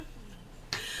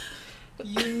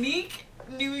Unique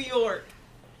New York.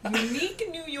 Unique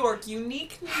New York.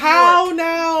 Unique New York. How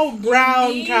now, brown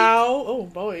Unique cow? Oh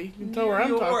boy, you can tell New where I'm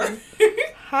York. talking.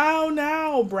 How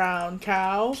now, brown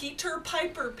cow? Peter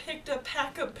Piper picked a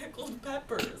pack of pickled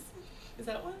peppers. Is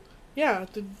that one? Yeah,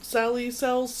 did Sally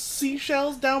sell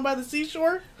seashells down by the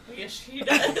seashore? Yes, she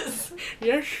does.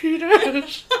 Yes, she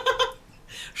does.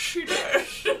 She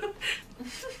does.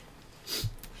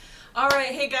 All right,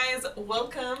 hey guys,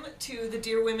 welcome to the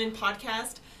Dear Women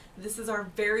podcast. This is our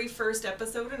very first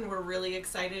episode, and we're really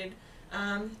excited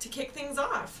to kick things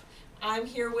off. I'm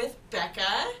here with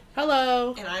Becca.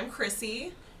 Hello. And I'm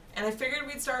Chrissy. And I figured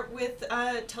we'd start with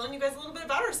telling you guys a little bit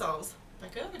about ourselves.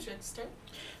 Becca, would you like to start?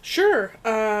 Sure.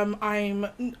 I'm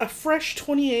a fresh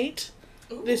 28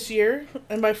 Ooh. this year.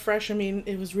 And by fresh, I mean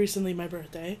it was recently my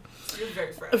birthday. You're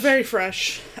very fresh. Very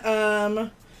fresh.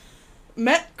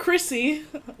 Met Chrissy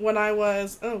when I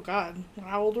was, oh God,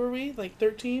 how old were we? Like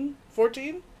 13?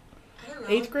 14? I don't know.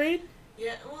 8th grade?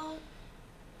 Yeah, well,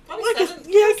 probably I guess, 7th.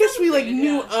 yeah, I guess we, 7th like, grade,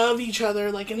 knew yeah. of each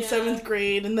other, like, in Yeah. 7th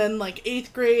grade, and then, like,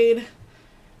 8th grade,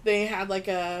 they had, like,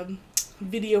 a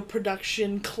video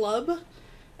production club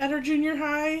at our junior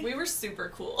high. We were super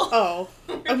cool. Oh,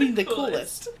 We were I mean, the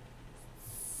coolest.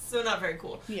 So not very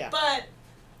cool. Yeah. But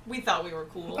we thought we were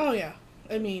cool. Oh, yeah.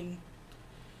 I mean,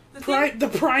 The the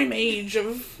prime age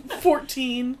of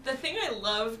 14. The thing I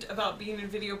loved about being in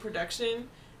video production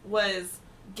was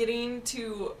getting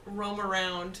to roam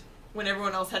around when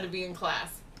everyone else had to be in class.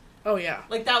 Oh, yeah.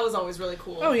 Like, that was always really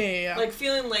cool. Oh, yeah. Like,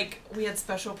 feeling like we had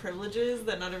special privileges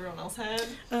that not everyone else had.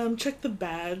 Check the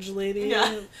badge, lady.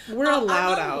 Yeah. We're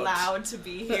allowed I'm out. allowed to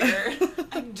be here.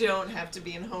 I don't have to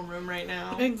be in homeroom right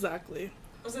now. Exactly.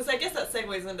 I guess that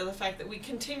segues into the fact that we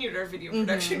continued our video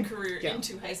production career Yeah.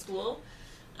 into high school.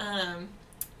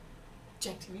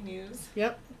 Jack TV News.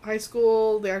 Yep. High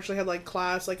school, they actually had, like,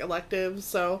 class, like, electives,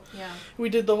 so Yeah. we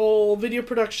did the whole video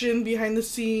production, behind the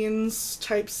scenes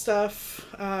type stuff,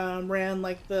 ran,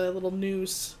 like, the little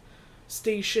news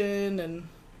station and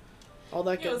all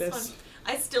that Yeah, it was goodness. fun.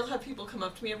 I still have people come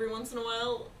up to me every once in a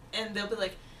while, and they'll be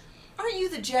like, "Aren't you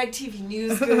the Jag TV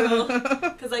News girl?"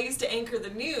 Because I used to anchor the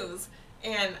news,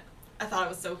 and I thought it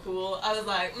was so cool. I was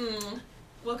like,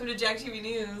 welcome to Jag TV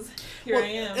News. Here I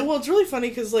am. Well, it's really funny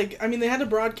because, like, I mean, they had to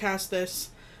broadcast this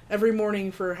every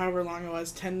morning for however long it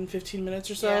was, 10, 15 minutes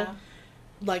or so. Yeah.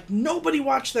 Like, nobody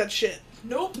watched that shit.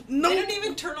 Nope. Nope. They didn't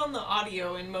even turn on the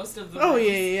audio in most of the Oh, rooms.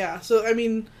 yeah. So, I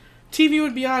mean, TV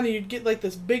would be on and you'd get, like,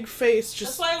 this big face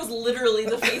just... That's why I was literally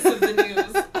the face of the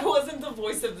news. I wasn't the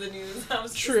voice of the news. I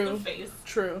was True. just the face.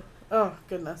 True. Oh,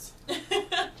 goodness.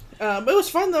 But it was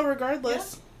fun, though,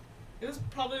 regardless. It was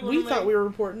probably one We of my... thought we were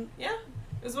important. Yeah.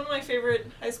 It was one of my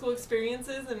favorite high school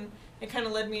experiences, and it kind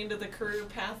of led me into the career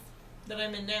path that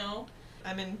I'm in now.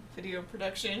 I'm in video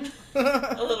production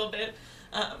a little bit.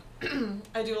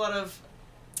 I do a lot of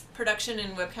production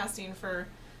and webcasting for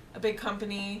a big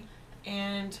company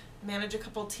and manage a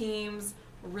couple teams.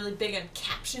 We're really big on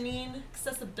captioning,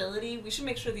 accessibility. We should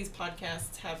make sure these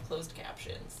podcasts have closed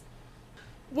captions.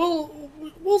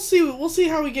 We'll see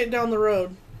how we get down the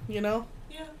road, you know?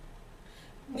 Yeah.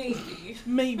 Maybe.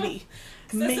 Maybe.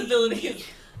 Accessibility is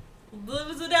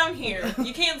lives down here.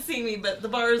 You can't see me, but the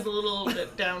bar is a little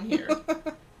bit down here.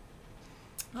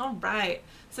 All right.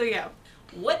 So yeah,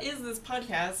 what is this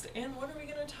podcast and what are we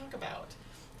going to talk about?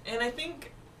 And I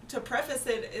think to preface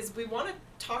it is we want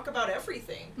to talk about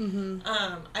everything.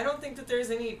 Mm-hmm. I don't think that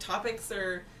there's any topics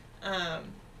or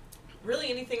really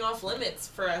anything off limits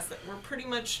for us. We're pretty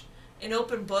much an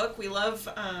open book. We love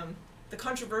the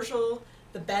controversial,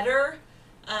 the better.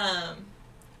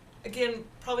 Again,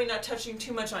 probably not touching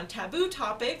too much on taboo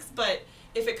topics, but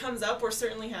if it comes up, we're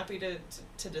certainly happy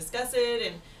to discuss it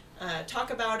and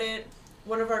talk about it.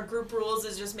 One of our group rules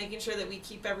is just making sure that we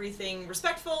keep everything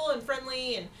respectful and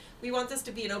friendly, and we want this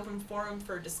to be an open forum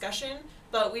for discussion,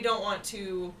 but we don't want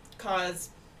to cause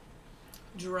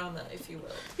drama, if you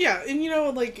will. Yeah, and you know,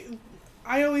 like,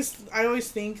 I always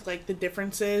think, like, the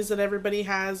differences that everybody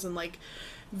has and, like,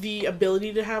 the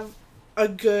ability to have a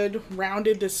good,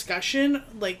 rounded discussion,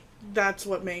 like, that's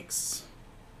what makes,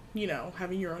 you know,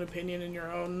 having your own opinion and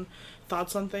your own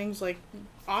thoughts on things, like,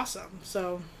 awesome.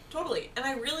 So Totally. And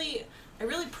I really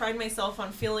pride myself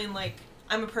on feeling like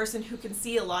I'm a person who can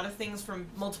see a lot of things from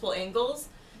multiple angles.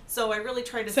 So I really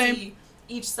try to Same. see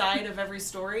each side of every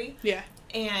story. yeah.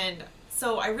 And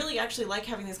so I really actually like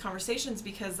having these conversations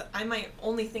because I might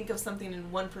only think of something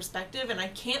in one perspective and I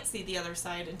can't see the other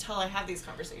side until I have these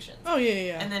conversations. Oh,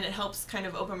 yeah. And then it helps kind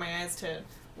of open my eyes to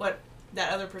what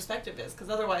that other perspective is. Because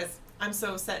otherwise, I'm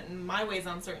so set in my ways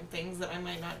on certain things that I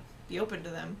might not be open to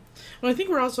them. Well, I think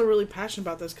we're also really passionate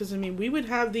about this because, I mean, we would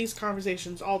have these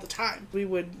conversations all the time. We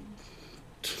would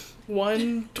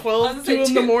 1, 12, 2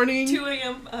 in the morning. 2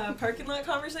 a.m. Parking lot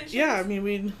conversations? Yeah, I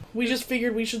mean, we just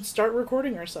figured we should start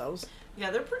recording ourselves. Yeah,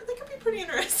 they could be pretty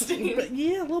interesting. But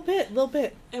yeah, a little bit.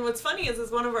 And what's funny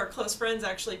is one of our close friends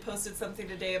actually posted something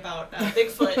today about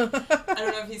Bigfoot. I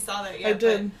don't know if you saw that yet. I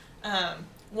did. But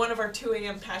one of our 2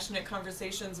 a.m. passionate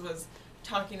conversations was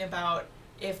talking about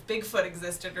if Bigfoot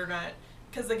existed or not.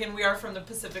 Because, again, we are from the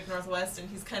Pacific Northwest, and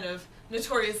he's kind of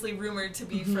notoriously rumored to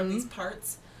be from these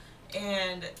parts.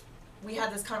 And we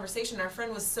had this conversation. Our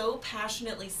friend was so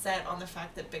passionately set on the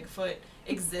fact that Bigfoot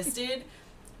existed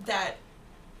that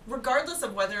regardless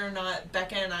of whether or not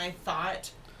Becca and I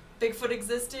thought Bigfoot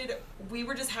existed, we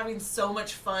were just having so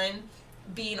much fun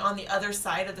being on the other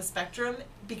side of the spectrum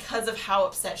because of how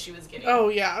upset she was getting. Oh,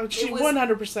 yeah. She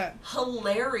 100%.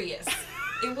 Hilarious.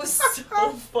 It was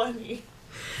so funny.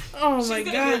 Oh, my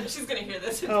God. She's going to hear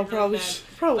this. Oh, probably.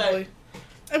 Probably.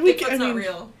 Bigfoot's not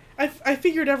real. I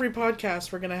figured every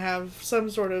podcast we're going to have some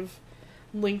sort of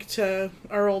link to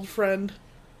our old friend.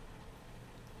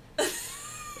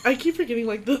 I keep forgetting,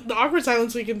 like, the awkward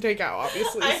silence we can take out,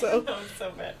 obviously. So. I know, it's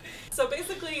so bad. So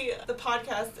basically, the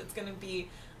podcast, it's going to be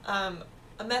a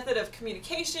method of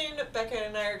communication. Becca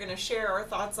and I are going to share our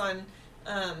thoughts on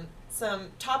some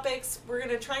topics. We're going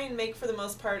to try and make, for the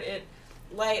most part, it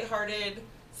lighthearted,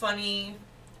 funny,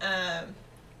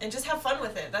 and just have fun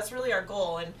with it. That's really our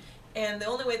goal. And the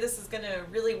only way this is going to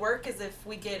really work is if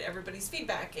we get everybody's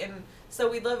feedback. And so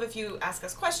we'd love if you ask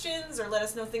us questions or let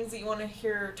us know things that you want to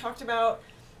hear talked about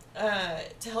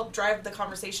to help drive the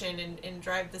conversation and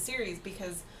drive the series,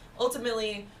 because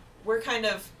ultimately we're kind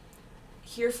of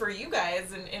here for you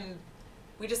guys, and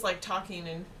we just like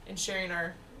talking and sharing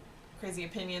our crazy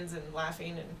opinions and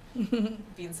laughing and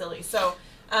being silly. So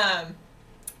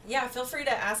yeah, feel free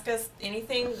to ask us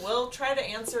anything. We'll try to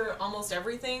answer almost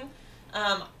everything.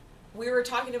 We were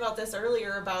talking about this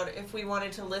earlier about if we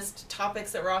wanted to list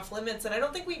topics that were off limits, and I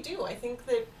don't think we do. I think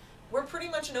that we're pretty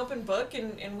much an open book,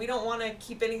 and we don't want to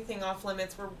keep anything off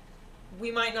limits.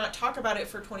 We might not talk about it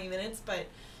for 20 minutes, but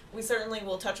we certainly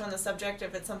will touch on the subject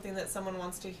if it's something that someone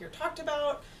wants to hear talked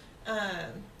about.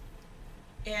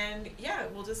 And yeah,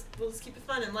 we'll just keep it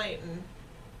fun and light, and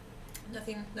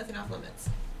nothing off limits.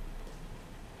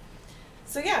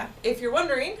 So yeah, if you're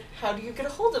wondering, how do you get a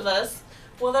hold of us?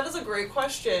 Well, that is a great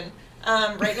question.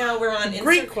 Right now we're on Instagram.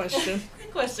 Great question.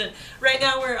 Great question. Right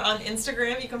now we're on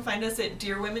Instagram. You can find us at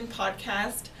Dear Women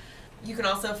Podcast. You can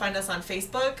also find us on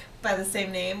Facebook by the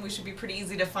same name. We should be pretty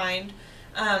easy to find.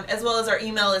 As well as our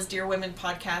email is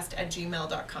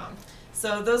dearwomenpodcast@gmail.com.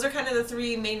 So those are kind of the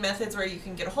 3 main methods where you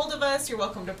can get a hold of us. You're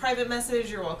welcome to private message.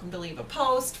 You're welcome to leave a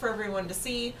post for everyone to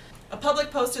see. A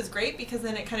public post is great because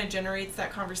then it kind of generates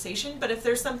that conversation. But if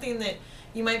there's something that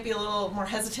you might be a little more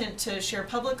hesitant to share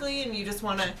publicly and you just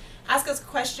want to ask us a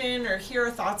question or hear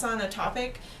our thoughts on a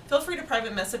topic, feel free to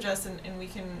private message us and we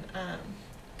can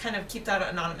kind of keep that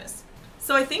anonymous.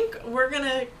 So I think we're going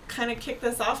to kind of kick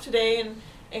this off today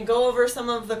and go over some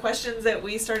of the questions that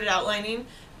we started outlining.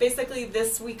 Basically,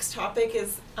 this week's topic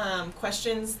is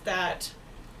questions that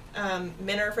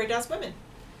men are afraid to ask women.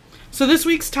 So this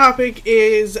week's topic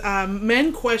is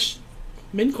men questions.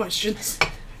 Men questions.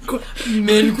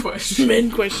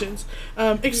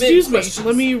 Excuse me.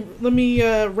 Let me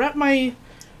wrap my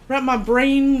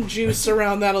brain juice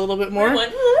around that a little bit more.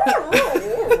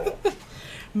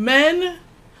 Men.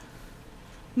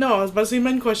 No, I was about to say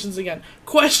men questions again.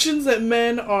 Questions that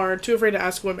men are too afraid to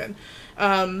ask women.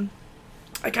 I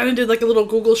kind of did like a little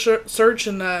Google search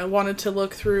and wanted to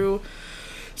look through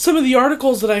some of the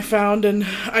articles that I found, and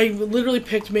I literally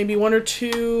picked maybe 1 or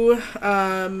 2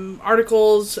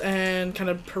 articles and kind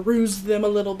of perused them a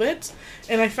little bit,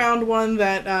 and I found one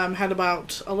that had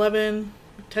about 10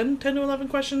 to 11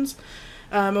 questions,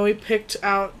 and we picked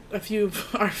out a few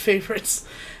of our favorites,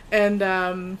 and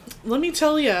let me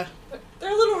tell you,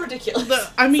 they're a little ridiculous.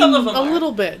 Some of them a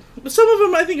little bit. Some of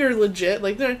them I think are legit,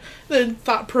 like they're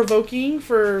thought-provoking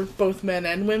for both men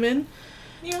and women.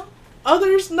 Yeah.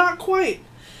 Others, not quite.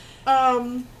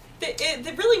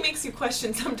 It really makes you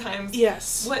question sometimes.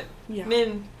 Yes. What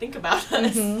men think about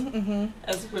us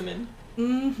as women.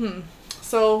 Mm-hmm.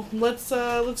 So let's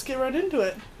get right into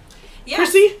it. Yeah.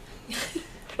 Chrissy,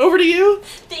 over to you.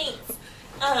 Thanks.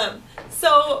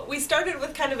 So we started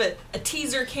with kind of a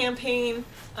teaser campaign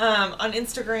on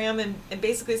Instagram and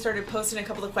basically started posting a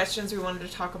couple of questions we wanted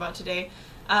to talk about today.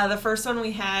 The first one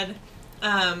we had,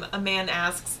 a man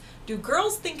asks, do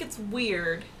girls think it's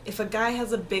weird if a guy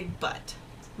has a big butt?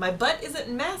 My butt isn't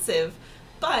massive,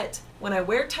 but when I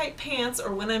wear tight pants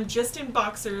or when I'm just in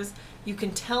boxers, you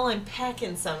can tell I'm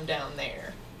packing some down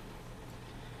there.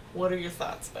 What are your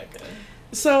thoughts, Becca?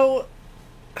 So,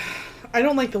 I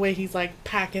don't like the way he's like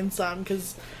packing some,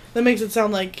 because that makes it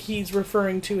sound like he's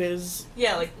referring to his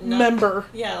member.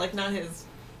 Yeah, like not his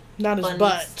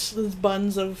butt. His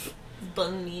buns of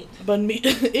bun meat. Bun meat.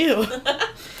 Ew.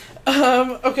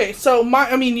 Okay, so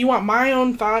you want my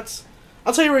own thoughts?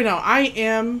 I'll tell you right now,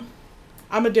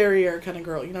 I'm a derriere kind of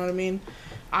girl, you know what I mean?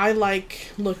 I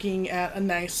like looking at a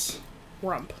nice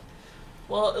rump.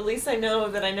 Well, at least I know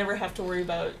that I never have to worry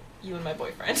about you and my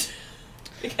boyfriend.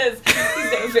 Because he's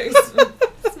got a very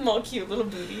small, cute little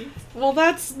booty. Well,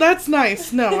 that's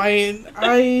nice. No,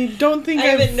 I don't think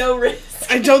I'm at no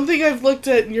risk. I don't think I've looked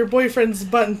at your boyfriend's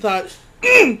butt and thought,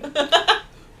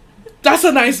 that's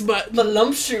a nice butt.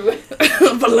 Voluptuous.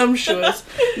 Voluptuous.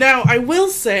 Now, I will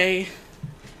say,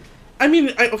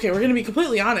 okay, we're going to be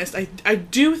completely honest. I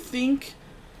do think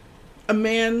a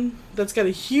man that's got a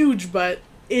huge butt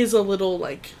is a little,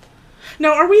 like...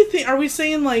 Now, are we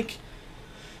saying, like,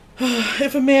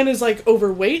 if a man is, like,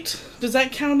 overweight, does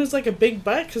that count as, like, a big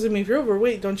butt? Because, if you're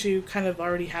overweight, don't you kind of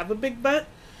already have a big butt?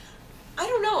 I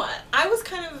don't know. I was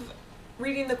kind of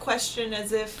reading the question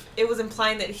as if it was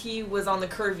implying that he was on the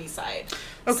curvy side.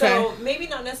 Okay. So, maybe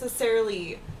not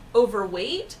necessarily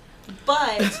overweight,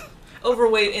 but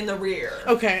overweight in the rear.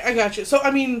 Okay, I got you. So,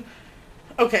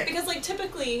 okay. Because, like,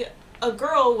 typically... a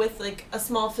girl with, like, a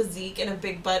small physique and a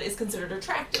big butt is considered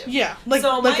attractive. Yeah, like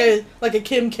a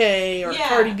Kim K or a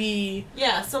Cardi B.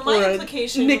 Yeah, so my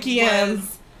implication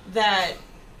was that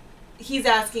he's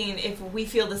asking if we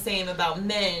feel the same about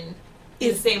men in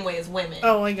the same way as women.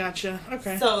 Oh, I gotcha.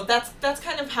 Okay. So that's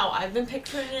kind of how I've been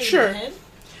picturing it Sure. in my head.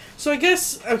 So I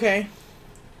guess, okay.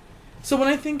 So when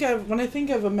I think of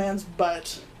a man's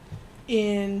butt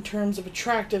in terms of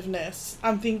attractiveness,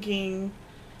 I'm thinking...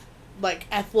 like,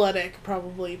 athletic,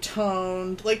 probably,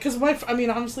 toned. Like, because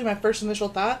honestly, my first initial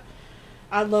thought,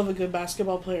 I love a good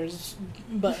basketball player's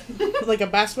butt. Like, a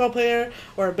basketball player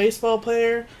or a baseball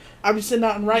player. I'll be sitting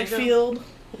out in right field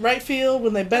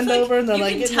when they bend over and they're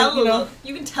like, you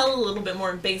can tell a little bit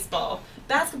more in baseball.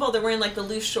 Basketball, they're wearing, like, the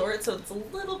loose shorts, so it's a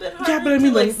little bit harder. Yeah,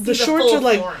 but the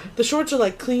shorts are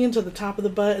like clinging to the top of the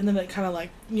butt, and then it kind of,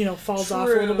 like, falls off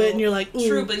a little bit, and you're like, ooh.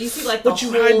 True, but you see, like, the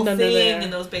whole thing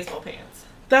in those baseball pants.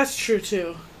 That's true,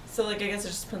 too. So, like, I guess it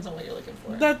just depends on what you're looking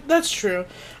for. That's true.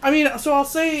 So I'll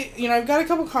say, I've got a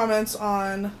couple comments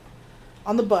on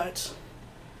the butt.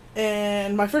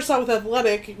 And my first thought with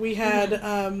athletic, we had,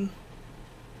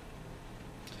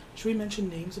 should we mention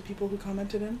names of people who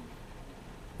commented in?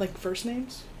 Like, first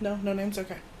names? No names?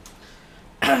 Okay.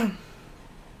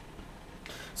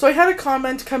 So I had a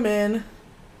comment come in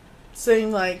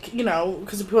saying, like,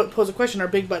 because it posed a question, are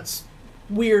big butts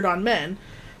weird on men?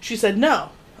 She said,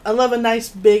 no. I love a nice,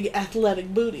 big,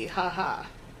 athletic booty. Ha ha.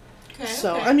 Okay.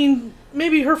 So, okay.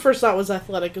 Maybe her first thought was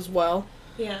athletic as well.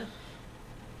 Yeah.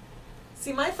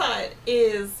 See, my thought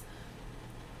is,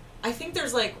 I think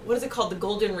there's, like, what is it called? The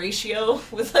golden ratio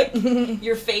with, like,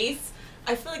 your face.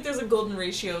 I feel like there's a golden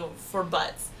ratio for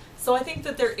butts. So I think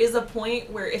that there is a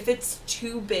point where if it's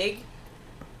too big,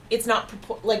 it's not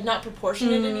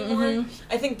proportionate anymore.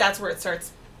 I think that's where it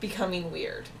starts becoming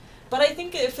weird. But I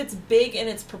think if it's big and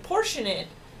it's proportionate,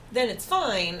 then it's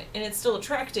fine, and it's still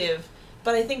attractive.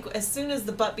 But I think as soon as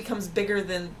the butt becomes bigger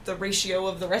than the ratio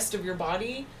of the rest of your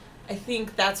body, I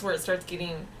think that's where it starts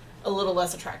getting a little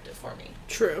less attractive for me.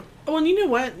 True. Well, and you know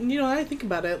what? I think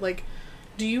about it, like,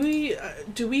 do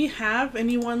we have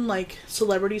anyone, like,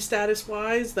 celebrity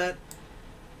status-wise that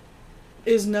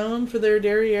is known for their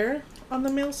derriere on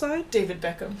the male side? David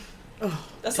Beckham. Oh,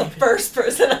 that's David. The first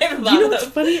person I ever thought of. You know what's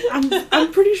funny?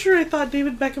 I'm pretty sure I thought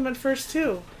David Beckham at first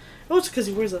too. Oh, it's because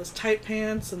he wears those tight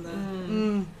pants and the.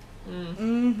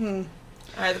 All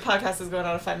right, the podcast is going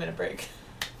on a 5-minute break,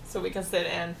 so we can sit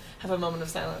and have a moment of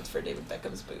silence for David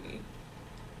Beckham's booty.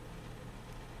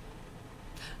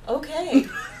 Okay.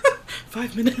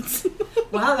 5 minutes.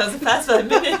 Wow, that was a fast 5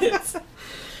 minutes.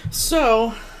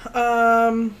 So,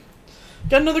 got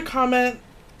another comment.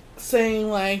 Saying,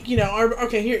 like,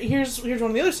 here's one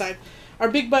on the other side. Are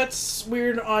big butts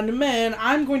weird on men?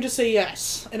 I'm going to say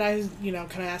yes. And I, kind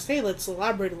of asked, hey, let's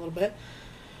elaborate a little bit.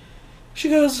 She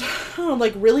goes, oh,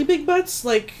 like, really big butts?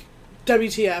 Like,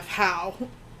 WTF, how?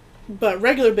 But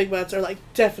regular big butts are, like,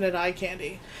 definite eye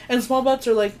candy. And small butts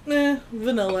are, like,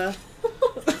 vanilla.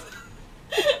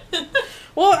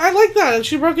 Well, I like that.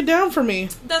 She broke it down for me.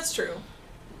 That's true.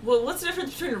 Well, what's the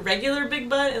difference between a regular big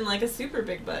butt and, like, a super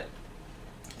big butt?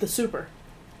 The super.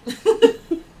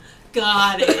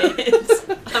 Got it.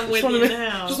 I'm with you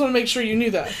now. Just want to make sure you knew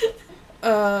that.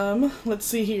 Let's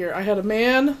see here. I had a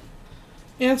man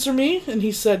answer me, and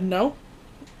he said no.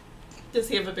 Does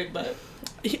he have a big butt?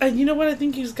 You know what? I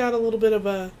think he's got a little bit of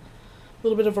a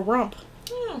rump.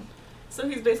 Oh. So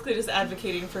he's basically just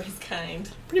advocating for his kind.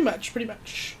 Pretty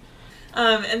much.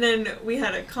 And then we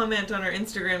had a comment on our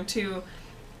Instagram too,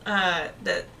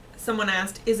 that someone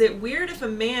asked, "Is it weird if a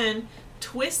man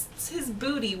twists his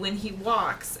booty when he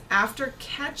walks after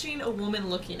catching a woman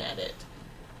looking at it?"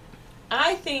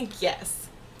 I think yes.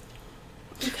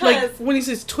 Because like when he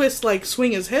says twist, like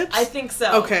swing his hips. I think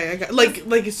so. Okay, I got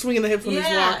like he's swinging the hips when he's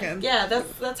walking. Yeah,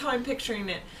 that's how I'm picturing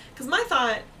it. Because my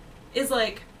thought is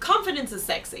like confidence is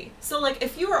sexy. So like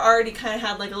if you were already kind of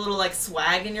had like a little like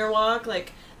swag in your walk,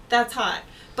 like that's hot.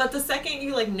 But the second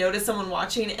you like notice someone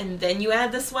watching and then you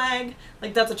add the swag,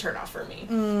 like that's a turnoff for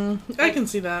me. I can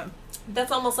see that.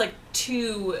 That's almost like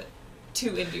too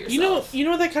into yourself. You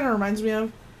know what that kind of reminds me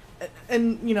of,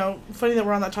 and funny that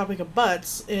we're on that topic of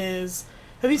butts is.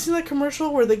 Have you seen that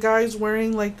commercial where the guy's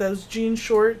wearing, like, those jean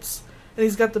shorts, and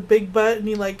he's got the big butt, and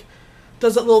he, like,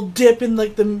 does that little dip in,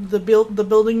 like, the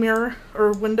building mirror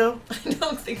or window? I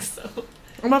don't think so. I'm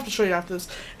going to have to show you after this.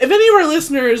 If any of our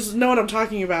listeners know what I'm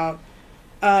talking about,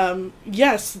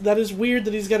 yes, that is weird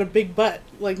that he's got a big butt,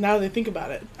 like, now that I think about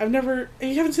it.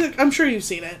 You haven't seen it? I'm sure you've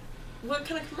seen it. What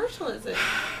kind of commercial is it?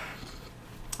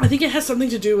 I think it has something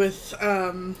to do with,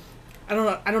 I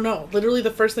don't know. Literally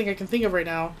the first thing I can think of right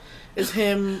now is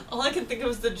him. All I can think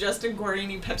of is the Justin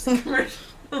Guarini Pepsi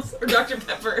commercials or Dr.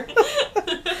 Pepper.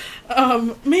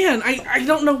 Man, I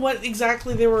don't know what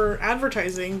exactly they were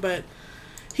advertising, but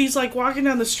he's like walking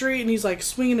down the street and he's like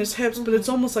swinging his hips, but it's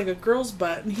almost like a girl's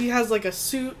butt, and he has like a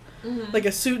suit, like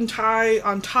a suit and tie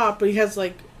on top, but he has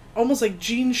like almost like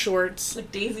jean shorts,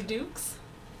 like Daisy Dukes.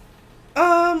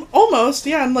 Almost,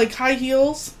 yeah, and like high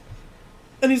heels,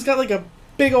 and he's got like a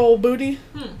big old booty.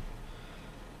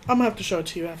 I'm gonna have to show it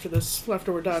to you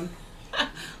after we're done.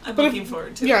 I'm looking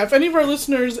forward to it. Yeah, if any of our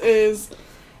listeners is,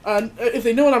 if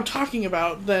they know what I'm talking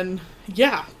about, then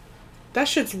yeah, that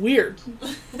shit's weird.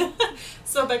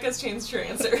 So Becca's changed her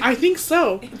answer. I think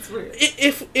so. It's weird.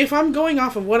 If I'm going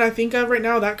off of what I think of right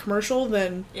now, that commercial,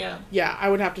 then yeah, I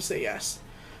would have to say yes.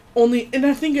 And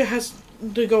I think it has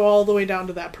to go all the way down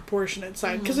to that proportionate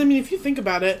side. Because I mean, if you think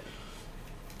about it,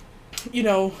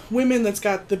 women that's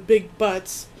got the big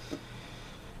butts,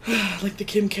 like the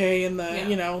Kim K and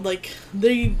the, like,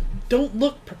 they don't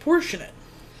look proportionate.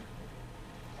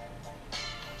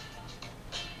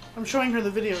 I'm showing her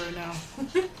the video right now.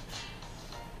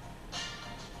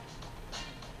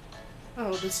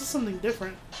 Oh, this is something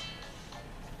different.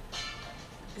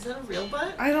 Is that a real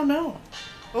butt? I don't know.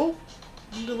 Oh,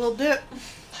 a little dip.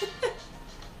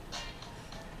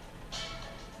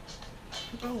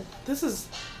 Oh, this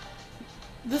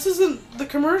isn't the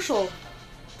commercial.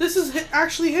 This is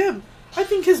actually him. I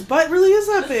think his butt really is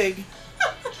that big.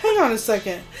 Hang on a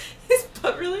second. His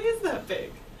butt really is that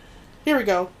big. Here we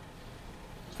go.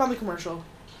 Found the commercial.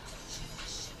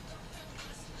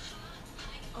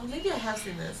 Oh, maybe I have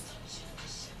seen this.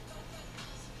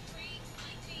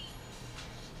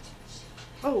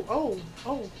 Oh.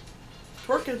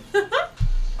 Twerking.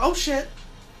 Oh, shit.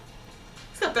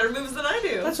 He's got better moves than I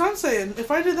do. That's what I'm saying. If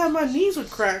I did that, my knees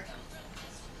would crack.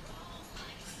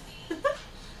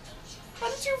 How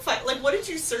did you find? Like, what did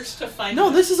you search to find? No,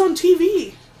 this is on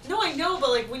TV. No, I know, but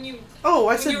like when you. Oh,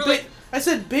 I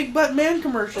said big butt man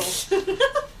commercial.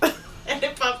 And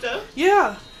it popped up.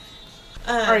 Yeah.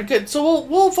 All right, good. So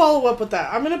we'll follow up with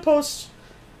that. I'm gonna post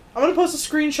a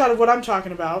screenshot of what I'm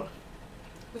talking about.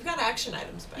 We've got action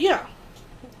items back. Yeah.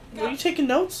 Are you taking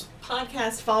notes?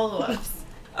 Podcast follow-ups.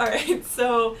 All right.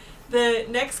 So the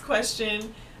next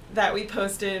question that we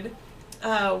posted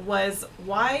was,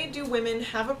 why do women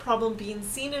have a problem being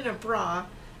seen in a bra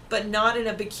but not in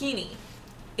a bikini?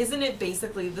 Isn't it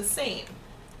basically the same?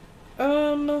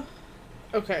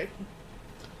 Okay.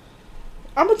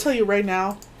 I'm gonna tell you right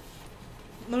now.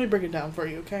 Let me break it down for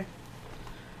you, okay?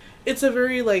 It's a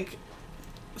very, like,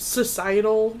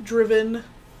 societal driven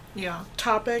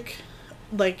topic.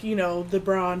 Like, the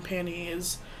bra and panty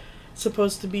is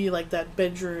supposed to be like that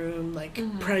bedroom, like,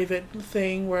 private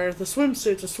thing, where the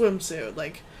swimsuit's a swimsuit,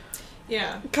 like,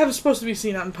 kind of supposed to be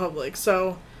seen out in public.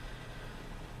 So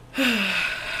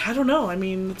I don't know. I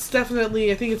mean, I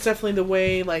think it's definitely the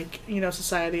way, like,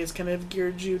 society has kind of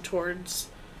geared you towards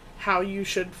how you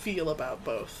should feel about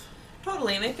both.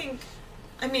 Totally. And I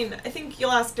think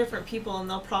you'll ask different people and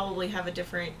they'll probably have a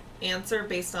different answer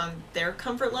based on their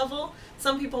comfort level.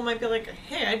 Some people might be like,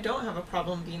 hey, I don't have a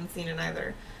problem being seen in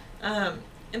either. And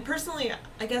personally,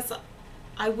 I guess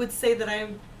I would say that I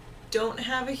don't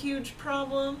have a huge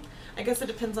problem. I guess it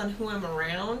depends on who I'm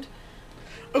around.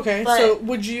 Okay, so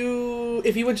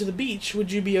if you went to the beach,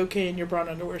 would you be okay in your bra and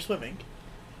underwear swimming?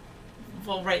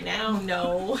 Well, right now,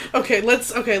 no. Okay,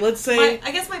 let's say...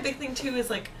 I guess my big thing, too, is,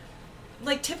 like,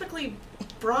 typically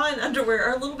bra and underwear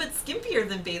are a little bit skimpier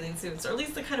than bathing suits, or at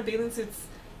least the kind of bathing suits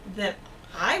that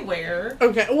I wear.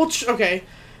 Okay, well, okay.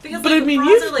 Because, like, the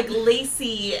bras are, like,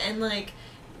 lacy, and, like,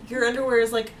 your underwear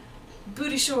is, like,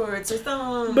 booty shorts or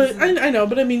thongs. But I know,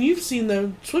 but I mean, you've seen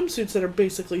the swimsuits that are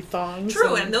basically thongs.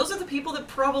 True, and those are the people that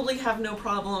probably have no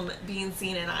problem being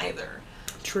seen in either.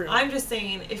 True. I'm just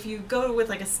saying, if you go with,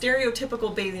 like, a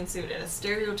stereotypical bathing suit and a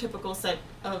stereotypical set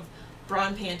of bra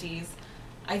and panties,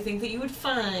 I think that you would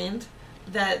find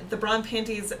that the bra and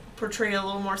panties portray a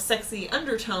little more sexy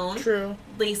undertone. True.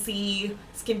 Lacy,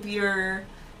 skimpier,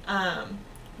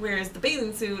 whereas the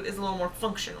bathing suit is a little more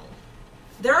functional.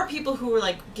 There are people who are,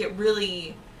 like, get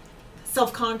really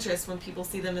self-conscious when people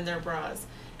see them in their bras.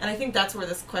 And I think that's where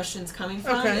this question's coming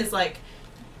from, is, like,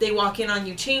 they walk in on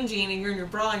you changing and you're in your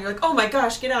bra and you're like, oh my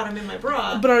gosh, get out, I'm in my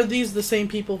bra. But are these the same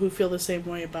people who feel the same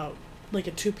way about, like,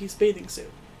 a two-piece bathing suit?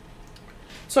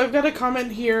 So I've got a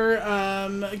comment here.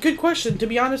 Good question. To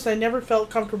be honest, I never felt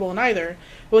comfortable in either.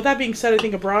 But with that being said, I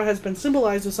think a bra has been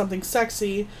symbolized as something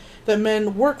sexy that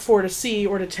men work for to see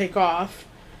or to take off.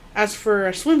 As for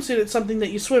a swimsuit, it's something that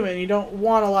you swim in. You don't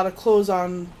want a lot of clothes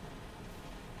on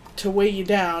to weigh you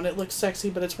down. It looks sexy,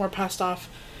 but it's more passed off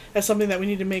as something that we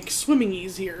need to make swimming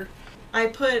easier. I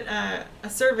put a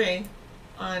survey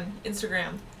on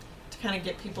Instagram to kind of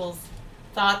get people's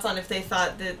thoughts on if they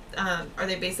thought that, are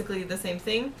they basically the same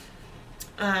thing?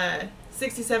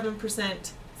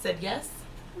 67% said yes,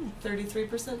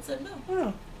 33% said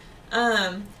no.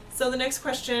 Oh. So the next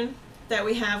question that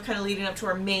we have kind of leading up to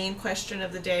our main question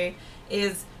of the day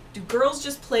is, do girls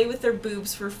just play with their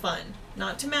boobs for fun?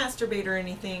 Not to masturbate or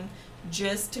anything,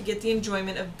 just to get the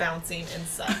enjoyment of bouncing and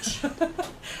such.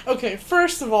 Okay,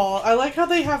 first of all, I like how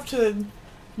they have to,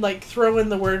 like, throw in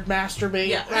the word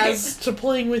masturbate as to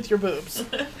playing with your boobs.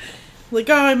 Like,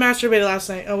 oh, I masturbated last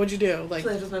night. Oh, what'd you do? Like,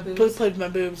 played with my boobs. Played with my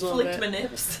boobs a little bit. Flicked my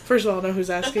nips. First of all, I know who's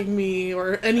asking me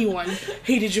or anyone,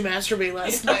 hey, did you masturbate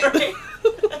last night? Right.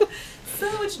 So,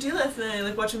 what'd you do last night?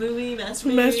 Like, watch a movie,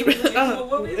 masturbate?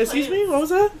 Like, what were your excuse plans? me? What was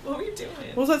that? What were you doing?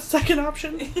 What was that second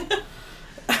option?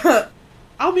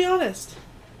 I'll be honest.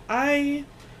 I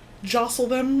jostle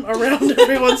them around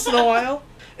every once in a while.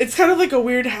 It's kind of like a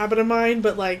weird habit of mine,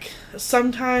 but, like,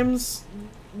 sometimes,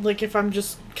 like, if I'm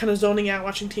just kind of zoning out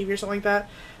watching TV or something like that,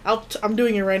 I'm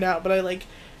doing it right now, but I, like,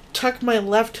 tuck my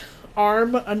left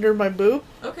arm under my boob.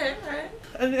 Okay, alright.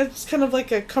 And it's kind of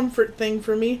like a comfort thing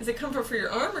for me. Is it comfort for your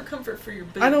arm or comfort for your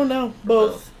boob? I don't know.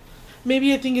 Both.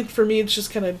 Maybe I think for me it's just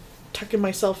kind of tucking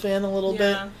myself in a little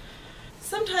bit.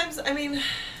 Sometimes, I mean,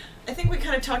 I think we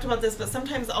kind of talked about this, but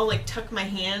sometimes I'll, like, tuck my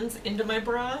hands into my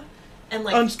bra and,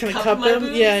 like, I'm just gonna cup my them?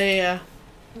 boobs. Yeah.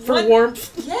 For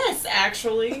warmth? Yes,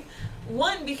 actually.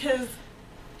 One, because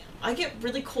I get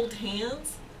really cold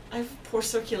hands. I have poor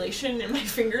circulation in my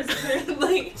fingers,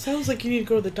 apparently. Sounds like you need to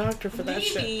go to the doctor for that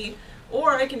shit. Maybe.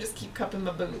 Or I can just keep cupping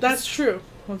my boobs. That's true.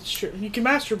 That's true. You can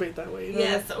masturbate that way. You know?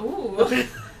 Yes. Ooh. Okay.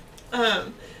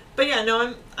 But yeah,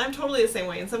 no, I'm totally the same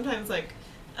way. And sometimes, like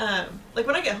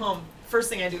when I get home, first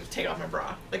thing I do is take off my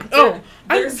bra. Like,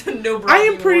 there's no bra. I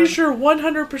am pretty sure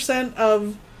 100%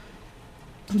 of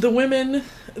the women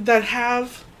that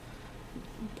have,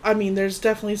 I mean, there's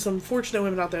definitely some fortunate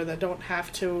women out there that don't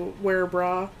have to wear a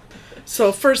bra.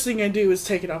 So first thing I do is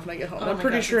take it off when I get home. I'm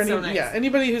pretty sure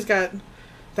anybody that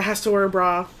has to wear a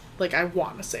bra, like, I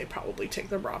want to say probably take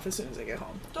their bra off as soon as I get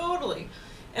home. Totally.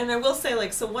 And I will say,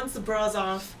 like, so once the bra's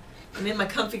off, I'm in my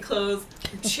comfy clothes,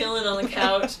 I'm chilling on the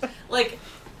couch. Like,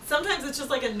 sometimes it's just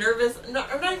like a nervous, not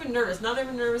even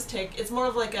nervous take. It's more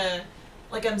of like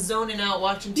I'm zoning out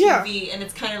watching TV, and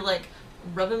it's kind of like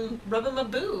rubbing my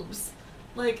boobs.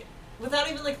 Like, without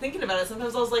even, like, thinking about it.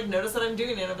 Sometimes I'll just, like, notice that I'm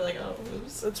doing it, and I'll be like, oh,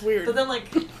 boobs. That's weird. But then, like,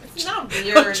 it's not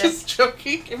weird. I'm just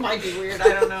joking. It might be weird, I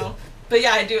don't know. But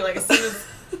yeah, I do. Like, as soon as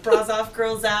bras off,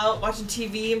 girls out, watching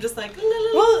TV, I'm just like, la, la,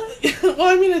 la. Well,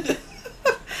 I mean,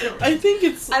 I think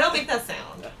it's... I don't make that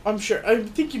sound. I'm sure. I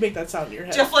think you make that sound in your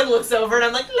head. Jeff, like, looks over, and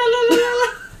I'm like, la, la,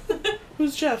 la, la.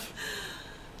 Who's Jeff?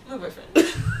 My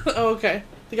boyfriend. Oh, okay.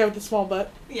 The guy with the small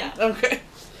butt? Yeah. Okay.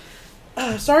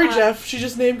 Sorry, Jeff. She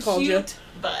just name-called you. Cute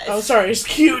butt. Oh, sorry. It's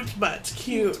cute butt.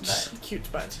 Cute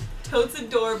butt. Totes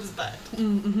adorbs butt.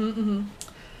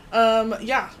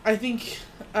 Yeah, I think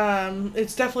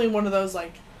it's definitely one of those,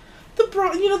 like, the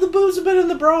bra, the boobs have been in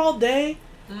the bra all day.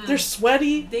 They're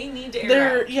sweaty. They need to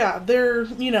air out. Yeah, they're,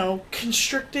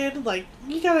 constricted. Like,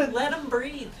 you gotta... Let them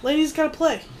breathe. Ladies gotta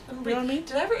play. Let them breathe. You know what I mean?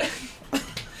 Did I ever...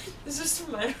 This just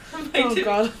reminded Oh,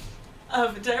 God.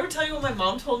 Did I ever tell you what my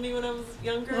mom told me when I was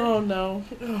younger? Oh, no.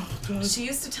 Oh, God. She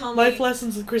used to tell me... Life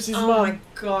lessons with Chrissy's mom. Oh, my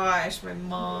gosh, my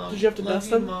mom. Did you have to dust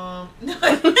them? Mom. No.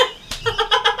 Did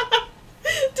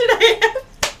I have...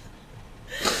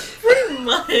 Pretty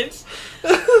much.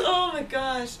 Oh, my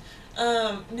gosh.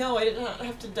 No, I did not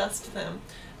have to dust them.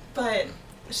 But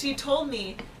she told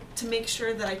me to make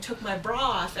sure that I took my bra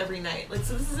off every night. Like,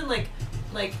 so this isn't like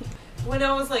when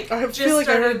I was like I feel like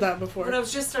I heard that before. When I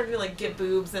was just starting to like get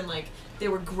boobs and like they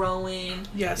were growing,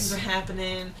 yes, things were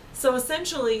happening. So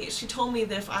essentially, she told me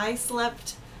that if I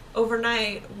slept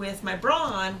overnight with my bra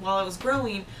on while I was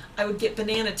growing, I would get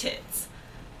banana tits.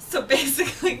 So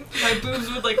basically, my boobs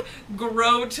would like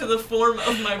grow to the form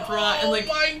of my bra and like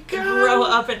grow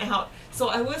up and out. So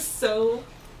I was so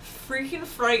freaking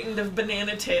frightened of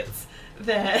banana tits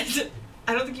that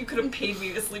I don't think you could have paid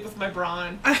me to sleep with my bra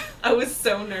on. I was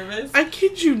so nervous. I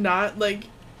kid you not. Like,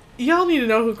 y'all need to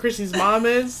know who Chrissy's mom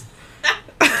is.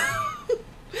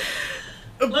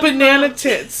 Banana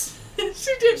tits.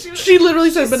 She did. She literally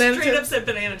said banana tits. Straight up said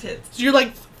banana tits. So you're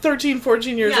like 13,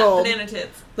 14 years old. Yeah, banana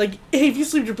tits. Like, hey, if you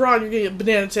sleep with your bra on, you're going to get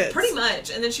banana tits. Pretty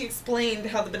much. And then she explained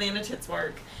how the banana tits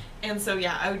work. And so,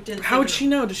 yeah, I didn't... How would she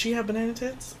know? Does she have banana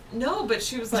tits? No, but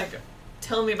she was, like,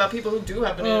 telling me about people who do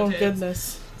have banana tits. Oh,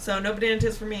 goodness. So, no banana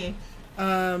tits for me.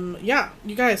 Yeah.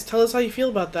 You guys, tell us how you feel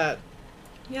about that.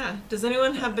 Yeah. Does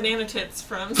anyone have banana tits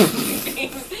from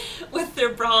sleeping with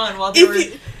their bra on while they were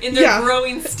in their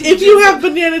growing stages? If you have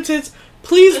banana tits,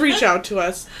 please reach out to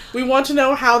us. We want to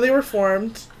know how they were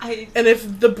formed and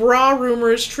if the bra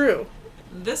rumor is true.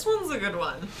 This one's a good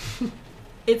one.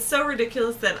 It's so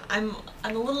ridiculous that I'm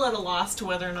a little at a loss to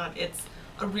whether or not it's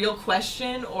a real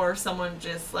question or someone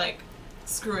just like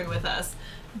screwing with us.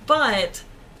 But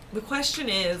the question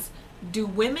is, do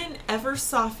women ever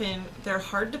soften their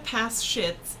hard to pass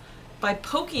shits by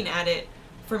poking at it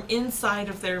from inside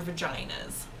of their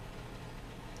vaginas?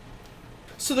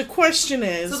 So the question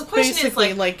is,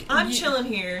 basically, like I'm chilling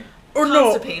here, or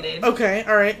constipated. No. Okay,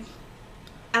 all right.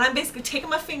 And I'm basically taking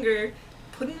my finger,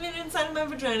 putting it inside of my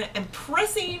vagina, and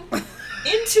pressing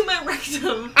into my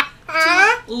rectum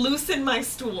to loosen my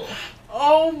stool.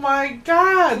 Oh my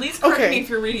God! At least correct me if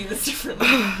you're reading this differently.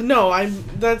 No,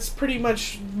 that's pretty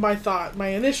much my thought, my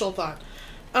initial thought.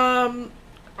 I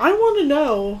want to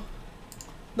know,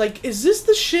 like, is this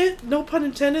the shit, no pun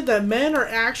intended, that men are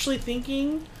actually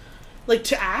thinking, like,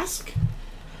 to ask?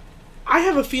 I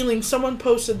have a feeling someone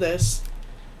posted this,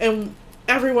 and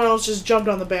everyone else just jumped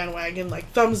on the bandwagon, like,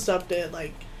 thumbs upped it,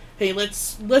 like, hey,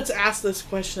 let's ask this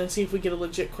question and see if we get a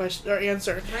legit question or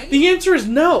answer. Right? The answer is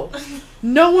no.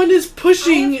 No one is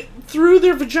pushing through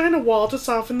their vagina wall to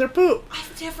soften their poop.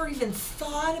 I've never even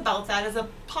thought about that as a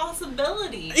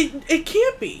possibility. It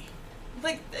can't be.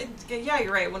 Like, yeah,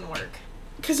 you're right. It wouldn't work.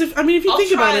 Because if you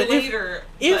think about it, later,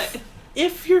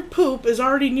 if your poop is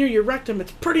already near your rectum,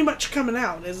 it's pretty much coming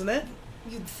out, isn't it?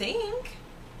 You'd think.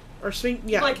 Or swing,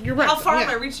 yeah. Like, you're right. How far am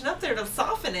I reaching up there to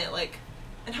soften it? Like.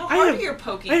 And how hard are you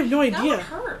poking? I have no idea. That would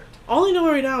hurt. All I know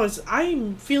right now is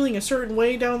I'm feeling a certain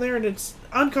way down there, and it's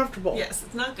uncomfortable. Yes,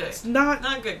 it's not good. It's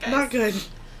not good, guys. Not good.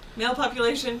 Male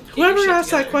population. Whoever asked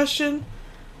that question,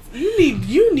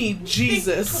 you need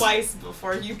Jesus. Think twice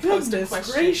before you post a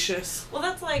question. Goodness gracious. Well,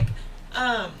 that's like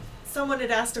someone had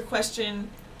asked a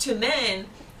question to men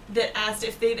that asked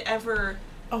if they'd ever.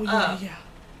 Oh yeah.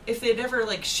 If they'd ever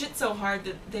like shit so hard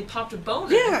that they popped a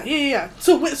boner. Yeah.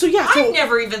 So I've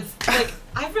never even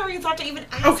thought to even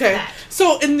ask that.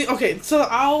 So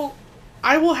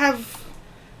I will have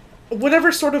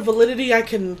whatever sort of validity I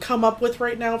can come up with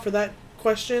right now for that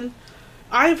question.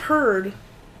 I've heard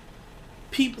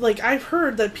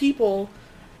that people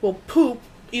will poop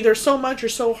either so much or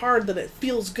so hard that it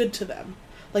feels good to them,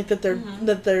 like that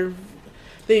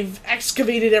they've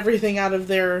excavated everything out of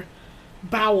their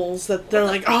bowels, that they're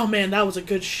like, oh man, that was a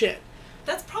good shit.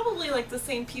 That's probably like the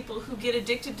same people who get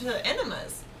addicted to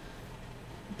enemas.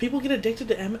 People get addicted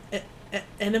to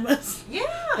enemas? Yeah.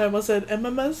 I almost said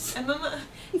enemas.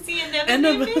 See,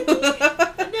 anemone?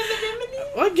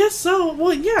 Well, I guess so.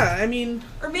 Well, yeah, I mean...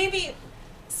 Or maybe...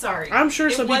 Sorry. I'm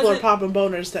sure some people are popping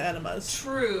boners to enemas.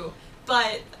 True.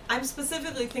 But I'm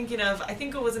specifically thinking of... I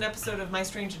think it was an episode of My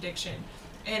Strange Addiction.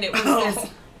 And it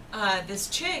was this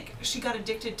chick, she got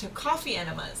addicted to coffee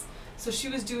enemas. So she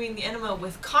was doing the enema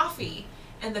with coffee,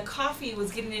 and the coffee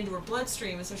was getting into her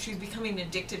bloodstream, and so she was becoming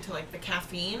addicted to, like, the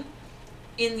caffeine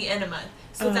in the enema.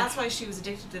 So that's why she was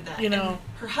addicted to that. You know, and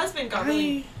her husband got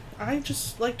really... I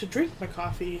just like to drink my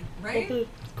coffee. Right? With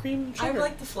cream and sugar. I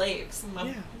like the flavors.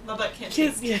 My butt can't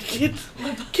taste... Yeah,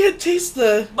 can't taste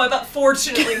the... My butt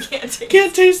fortunately can't taste...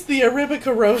 Can't taste the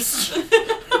Arabica roast.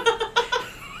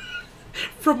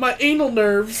 From my anal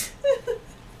nerves.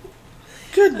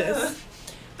 Goodness.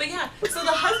 But yeah, so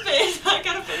the husband, I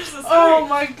gotta finish the story. Oh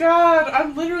my god,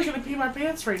 I'm literally gonna pee my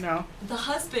pants right now. The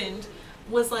husband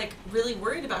was like really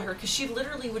worried about her because she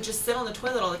literally would just sit on the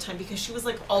toilet all the time because she was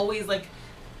like always like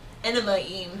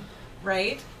enema-ing,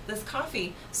 right? This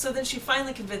coffee. So then she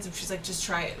finally convinced him, she's like, just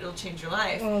try it, it'll change your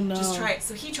life. Oh no. Just try it.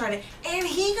 So he tried it and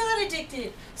he got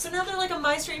addicted. So now they're like a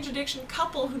My Strange Addiction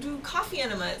couple who do coffee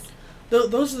enemas.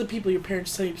 Those are the people your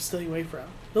parents tell you to stay away from.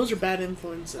 Those are bad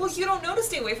influences. Well, you don't know to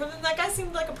stay away from them. That guy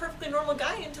seemed like a perfectly normal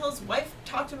guy until his wife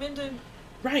talked him into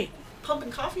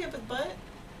pumping coffee up his butt.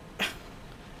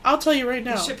 I'll tell you right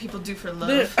now. The shit people do for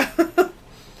love.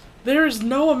 There is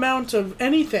no amount of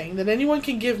anything that anyone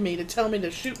can give me to tell me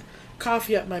to shoot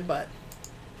coffee up my butt.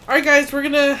 Alright guys, we're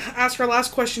going to ask our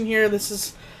last question here. This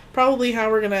is probably how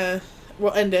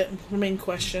we'll end it. The main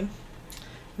question.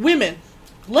 Women,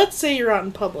 let's say you're out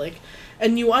in public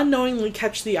and you unknowingly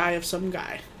catch the eye of some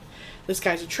guy. This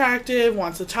guy's attractive,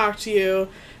 wants to talk to you.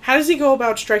 How does he go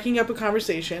about striking up a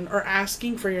conversation or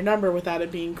asking for your number without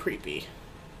it being creepy?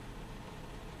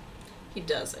 He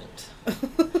doesn't.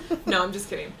 No, I'm just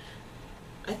kidding.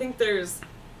 I think there's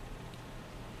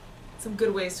some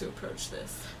good ways to approach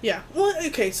this. Yeah. Well,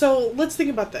 okay, so let's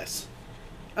think about this.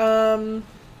 I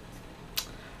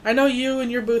know you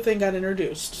and your boo thing got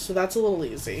introduced, so that's a little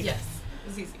easy. Yes,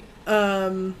 it's easy.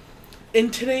 In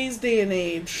today's day and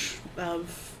age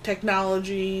of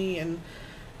technology and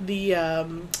the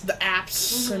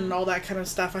apps and all that kind of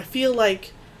stuff, I feel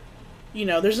like,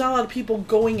 there's not a lot of people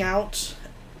going out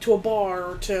to a bar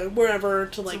or to wherever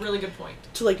to like. That's a really good point.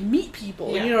 To like meet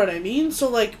people, yeah. You know what I mean? So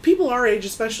like people our age,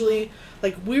 especially,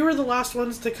 like we were the last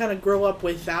ones to kind of grow up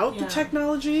without the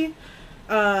technology.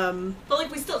 But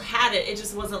like we still had it. It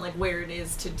just wasn't like where it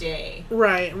is today.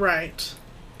 Right.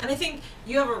 And I think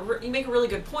you make a really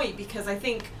good point because I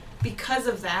think because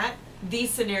of that,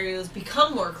 these scenarios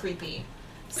become more creepy.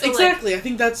 So exactly. I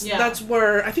think that's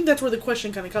where the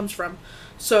question kind of comes from.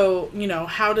 So,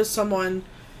 how does someone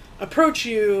approach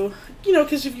you,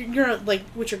 because if you're like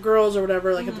with your girls or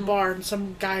whatever, like at the bar and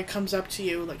some guy comes up to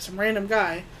you, like some random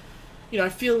guy, I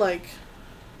feel like,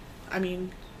 like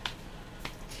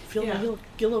you'll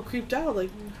get a little creeped out, like,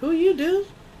 who are you, dude?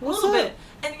 What's a little up?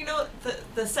 bit. And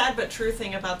the sad but true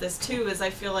thing about this too is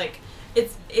I feel like it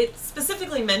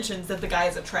specifically mentions that the guy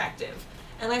is attractive.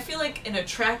 And I feel like an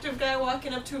attractive guy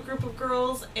walking up to a group of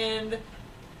girls and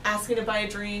asking to buy a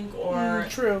drink or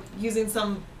using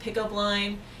some pickup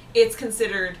line, it's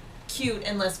considered cute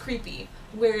and less creepy.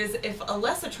 Whereas if a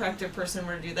less attractive person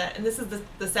were to do that, and this is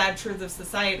the sad truth of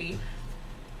society,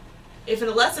 if a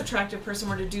less attractive person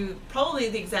were to do probably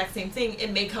the exact same thing,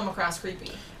 it may come across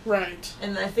creepy. Right.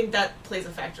 And I think that plays a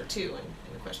factor too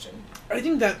in the question. I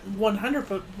think that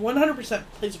 100%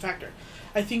 plays a factor.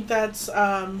 I think that's,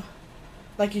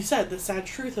 like you said, the sad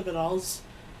truth of it all is,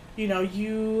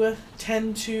 you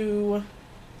tend to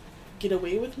get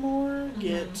away with more,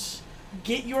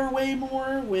 get your way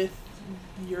more with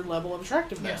your level of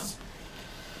attractiveness.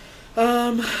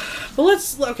 Yeah. But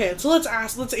let's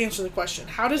answer the question.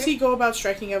 How does he go about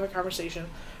striking up a conversation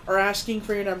or asking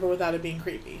for your number without it being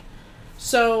creepy?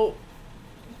 So,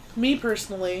 me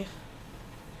personally,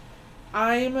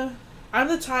 I'm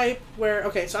the type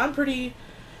where, so I'm pretty,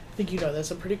 I think you know this,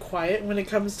 I'm pretty quiet when it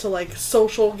comes to like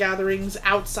social gatherings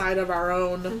outside of our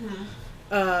own,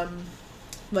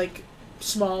 like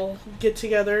small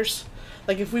get-togethers.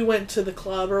 Like if we went to the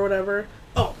club or whatever.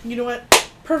 Oh, you know what?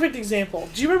 Perfect example.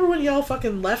 Do you remember when y'all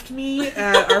fucking left me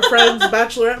at our friend's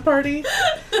bachelorette party?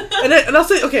 And I'll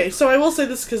say, so I will say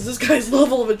this because this guy's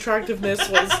level of attractiveness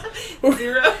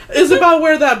is about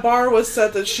where that bar was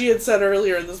set that she had said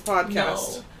earlier in this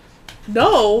podcast.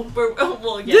 No.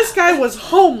 Well, yeah. This guy was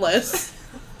homeless.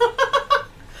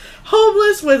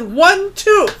 Homeless with one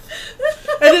tooth.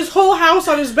 And his whole house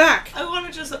on his back. I want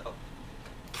to just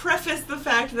preface the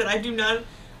fact that I do not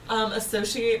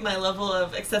associate my level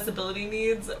of accessibility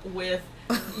needs with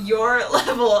your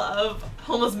level of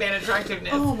homeless man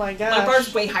attractiveness. Oh my gosh. My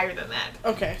bar's way higher than that.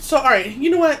 Okay, so alright, you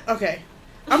know what? Okay.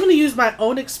 I'm going to use my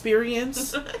own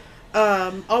experience.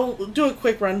 I'll do a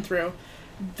quick run through.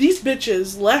 These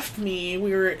bitches left me.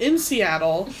 We were in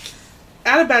Seattle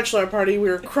at a bachelor party. We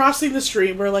were crossing the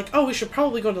street. We were like, we should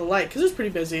probably go to the light because it was pretty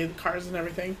busy, the cars and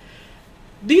everything.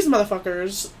 These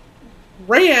motherfuckers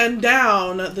ran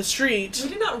down the street. We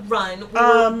did not run. We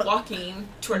were walking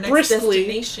to our next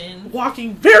destination.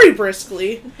 Walking very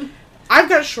briskly. I've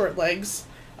got short legs.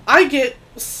 I get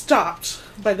stopped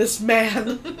by this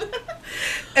man.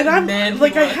 And I'm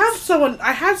like, I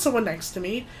had someone next to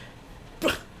me.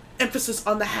 Emphasis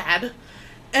on the had.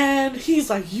 And he's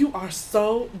like, you are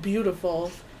so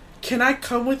beautiful. Can I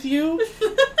come with you?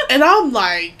 And I'm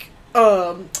like,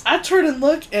 I turn and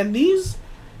look, and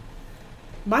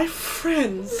my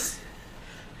friends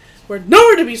were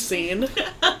nowhere to be seen.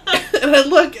 And I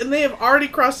look, and they have already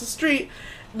crossed the street,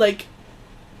 like,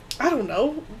 I don't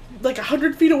know, like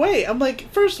 100 feet away. I'm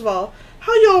like, first of all,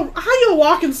 how y'all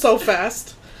walking so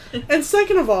fast? And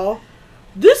second of all,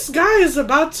 this guy is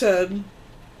about to,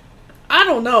 I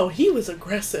don't know, he was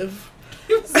aggressive.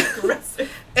 He was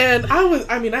aggressive. And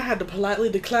I had to politely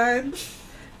decline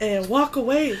and walk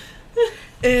away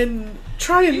and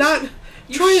try and not.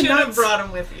 You should have brought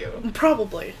him with you.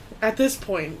 Probably. At this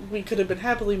point, we could have been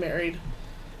happily married.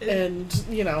 And,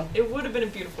 you know. It would have been a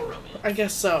beautiful romance. I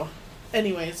guess so.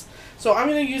 Anyways, so I'm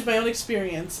going to use my own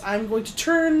experience. I'm going to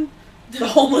turn the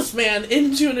homeless man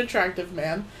into an attractive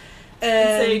man.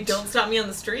 And say, don't stop me on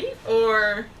the street?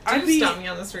 Or stop me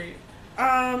on the street?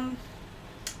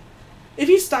 If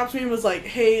he stops me and was like,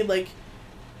 hey, like,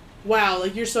 wow,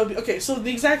 like, you're so... Okay, so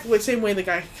the exact same way the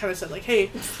guy kind of said, like,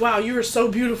 hey, wow, you are so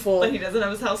beautiful. But he doesn't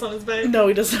have his house on his back? No,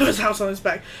 he doesn't have his house on his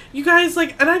back. You guys,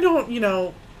 like, and I don't, you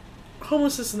know,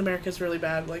 homelessness in America is really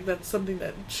bad. Like, that's something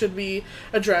that should be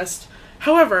addressed.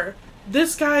 However,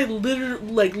 this guy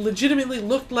legitimately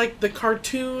looked like the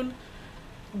cartoon,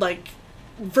 like,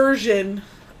 version.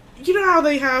 You know how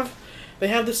they have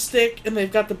the stick and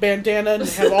they've got the bandana and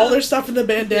they have all their stuff in the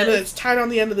bandana that's tied on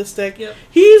the end of the stick. Yep.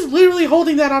 He's literally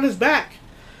holding that on his back.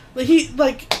 Like, he,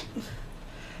 like,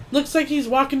 looks like he's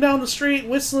walking down the street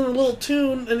whistling a little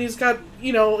tune and he's got,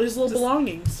 you know, his little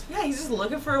belongings. Yeah, he's just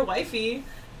looking for a wifey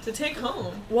to take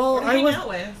home. Well, or to hang out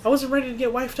with. I wasn't ready to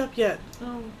get wifed up yet.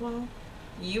 Oh, well,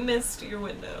 you missed your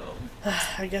window.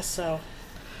 I guess so.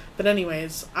 But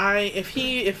anyways,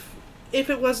 if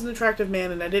it was an attractive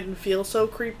man and I didn't feel so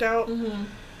creeped out. Mm-hmm.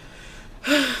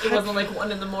 It wasn't like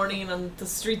 1 a.m. on the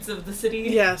streets of the city.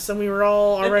 Yes, and we were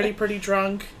all already pretty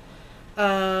drunk.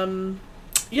 Yeah,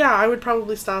 I would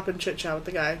probably stop and chit chat with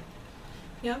the guy.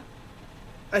 Yeah.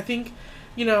 I think,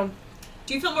 you know.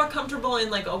 Do you feel more comfortable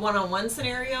in like a one-on-one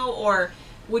scenario, or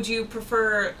would you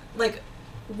prefer, like,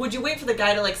 would you wait for the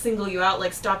guy to like single you out,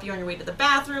 like stop you on your way to the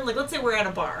bathroom? Like, let's say we're at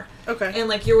a bar. Okay. And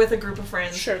like you're with a group of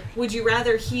friends. Sure. Would you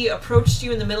rather he approached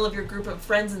you in the middle of your group of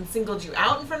friends and singled you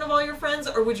out in front of all your friends,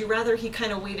 or would you rather he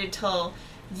kind of waited till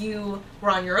you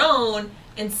were on your own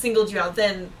and singled you out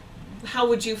then? How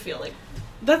would you feel? Like,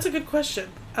 that's a good question.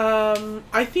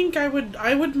 I think I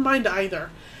wouldn't mind either.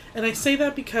 And I say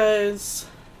that because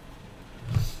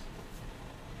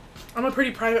I'm a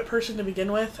pretty private person to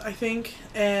begin with, I think,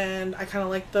 and I kind of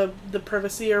like the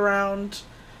privacy around,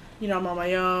 you know, I'm on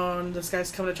my own, this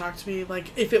guy's coming to talk to me.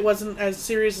 Like, if it wasn't as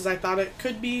serious as I thought it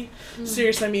could be,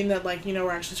 serious I mean that, like, you know,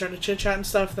 we're actually starting to chit-chat and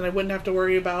stuff, then I wouldn't have to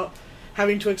worry about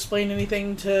having to explain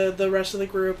anything to the rest of the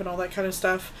group and all that kind of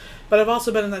stuff. But I've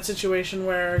also been in that situation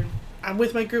where I'm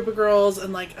with my group of girls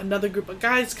and, like, another group of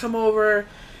guys come over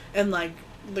and, like,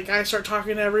 the guys start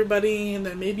talking to everybody, and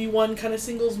then maybe one kind of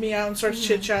singles me out and starts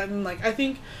chit-chatting. Like, I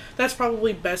think that's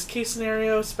probably best case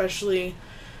scenario, especially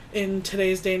in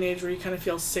today's day and age where you kind of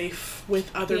feel safe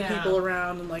with other people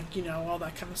around and, like, you know, all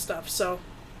that kind of stuff. So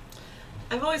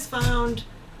I've always found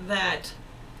that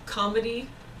comedy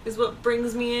is what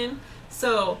brings me in.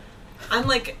 So I'm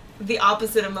like the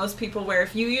opposite of most people, where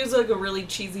if you use like a really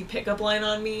cheesy pickup line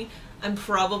on me, I'm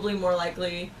probably more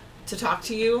likely to talk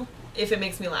to you if it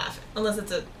makes me laugh. Unless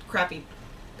it's a crappy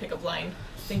pickup line.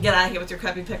 Then get out of here with your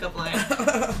crappy pickup line.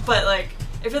 But, like,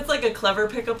 if it's, like, a clever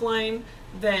pickup line,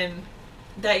 then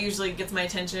that usually gets my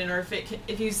attention. Or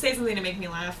if you say something to make me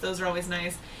laugh, those are always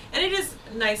nice. And it is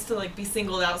nice to, like, be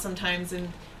singled out sometimes,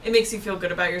 and it makes you feel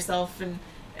good about yourself.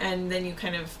 And then you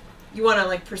kind of, you want to,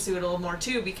 like, pursue it a little more,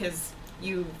 too, because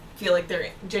you feel like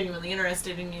they're genuinely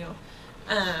interested in you.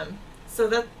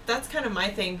 So that's kind of my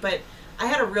thing. But I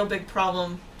had a real big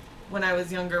problem when I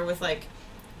was younger with, like,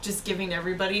 just giving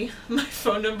everybody my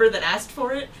phone number that asked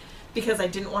for it, because I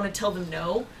didn't want to tell them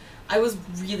no. I was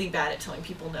really bad at telling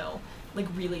people no. Like,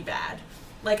 really bad.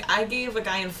 Like, I gave a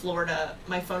guy in Florida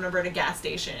my phone number at a gas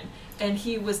station, and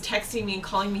he was texting me and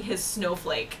calling me his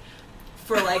snowflake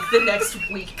for, like, the next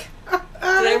week. Did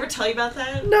I ever tell you about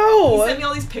that? No! He sent me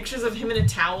all these pictures of him in a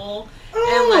towel.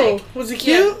 Oh! And, like, was he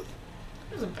cute? Yeah,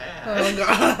 it wasn't bad.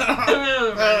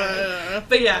 Oh, God.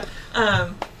 But, yeah.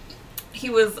 He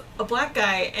was a black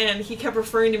guy, and he kept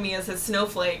referring to me as his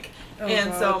snowflake. Oh, and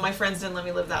God. So my friends didn't let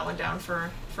me live that one down for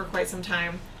quite some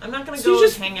time. I'm not going to go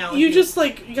and hang out with you.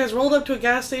 You guys rolled up to a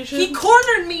gas station? He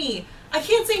cornered me! I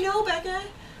can't say no, Becca.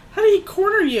 How did he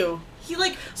corner you? He,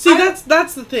 like... See, that's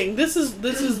the thing. This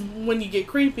is when you get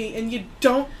creepy, and you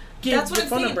don't give the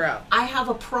phone number out. I have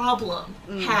a problem.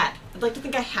 Had I'd like to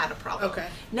think I had a problem. Okay.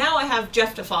 Now I have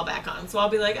Jeff to fall back on, so I'll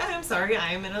be like, I'm sorry,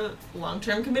 I am in a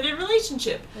long-term committed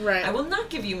relationship. Right. I will not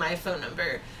give you my phone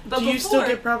number. But Do you still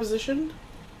get propositioned?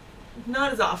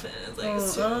 Not as often as I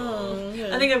used to.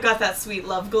 Yeah. I think I've got that sweet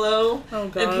love glow. Oh,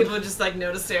 God. And people just like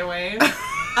know to stay away.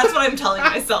 That's what I'm telling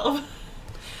myself.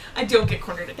 I don't get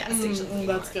cornered at gas stations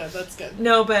anymore. That's good.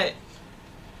 No, but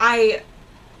I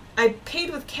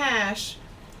paid with cash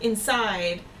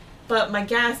inside, but my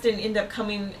gas didn't end up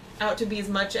coming out to be as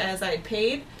much as I had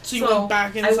paid. So you went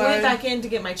back inside? I went back in to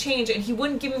get my change, and he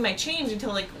wouldn't give me my change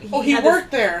until like he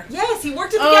worked there. Yes, he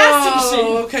worked at the gas station.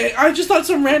 Oh, okay. I just thought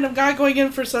some random guy going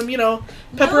in for some,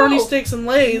 pepperoni sticks and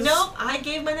Lay's. Nope, I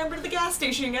gave my number to the gas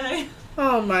station guy.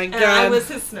 Oh my God. And I was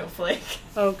his snowflake.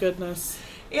 Oh goodness.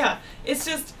 Yeah, it's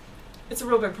a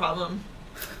real big problem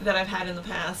that I've had in the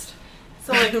past.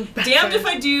 So, like, damned if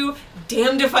I do,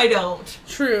 damned if I don't.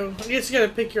 True. I guess you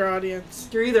gotta pick your audience.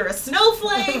 You're either a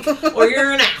snowflake or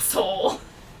you're an asshole.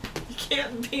 You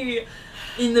can't be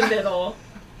in the middle.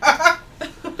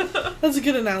 That's a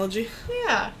good analogy.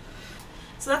 Yeah.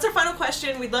 So that's our final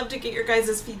question. We'd love to get your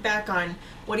guys' feedback on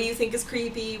what do you think is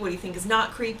creepy, what do you think is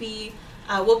not creepy.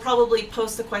 We'll probably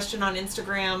post the question on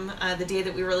Instagram the day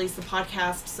that we release the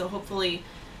podcast, so hopefully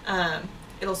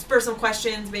it'll spur some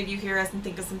questions. Maybe you hear us and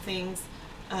think of some things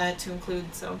to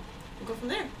include, so we'll go from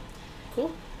there.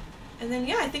 Cool. And then,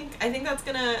 yeah, I think that's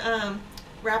going to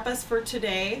wrap us for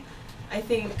today. I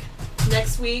think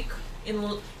next week, in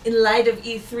light of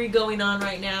E3 going on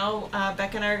right now,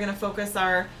 Becca and I are going to focus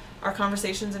our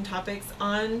conversations and topics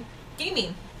on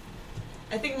gaming.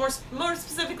 I think more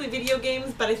specifically video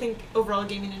games, but I think overall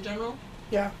gaming in general.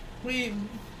 Yeah, we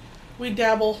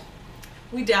dabble.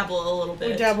 We dabble a little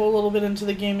bit. We dabble a little bit into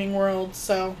the gaming world,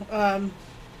 so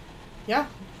yeah,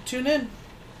 tune in.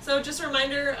 So just a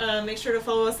reminder, make sure to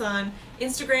follow us on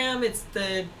Instagram. It's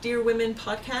the Dear Women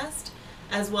Podcast,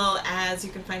 as well as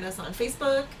you can find us on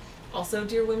Facebook, also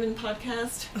Dear Women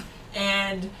Podcast,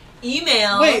 and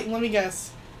email. Wait, let me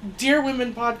guess.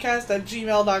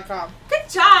 dearwomenpodcast@gmail.com. Good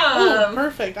job! Oh,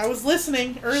 perfect. I was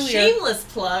listening earlier. Shameless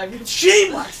plug.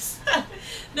 Shameless!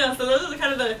 No, so those are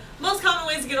kind of the most common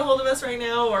ways to get a hold of us right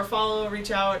now, or follow,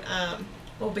 reach out.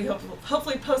 We'll be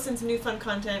hopefully posting some new fun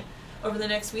content over the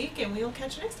next week, and we'll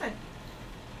catch you next time.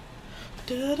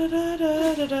 Da, da, da,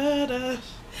 da, da, da, da.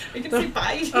 We can say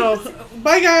bye. Oh,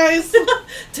 bye guys! Da,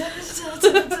 da,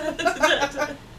 da, da, da, da, da.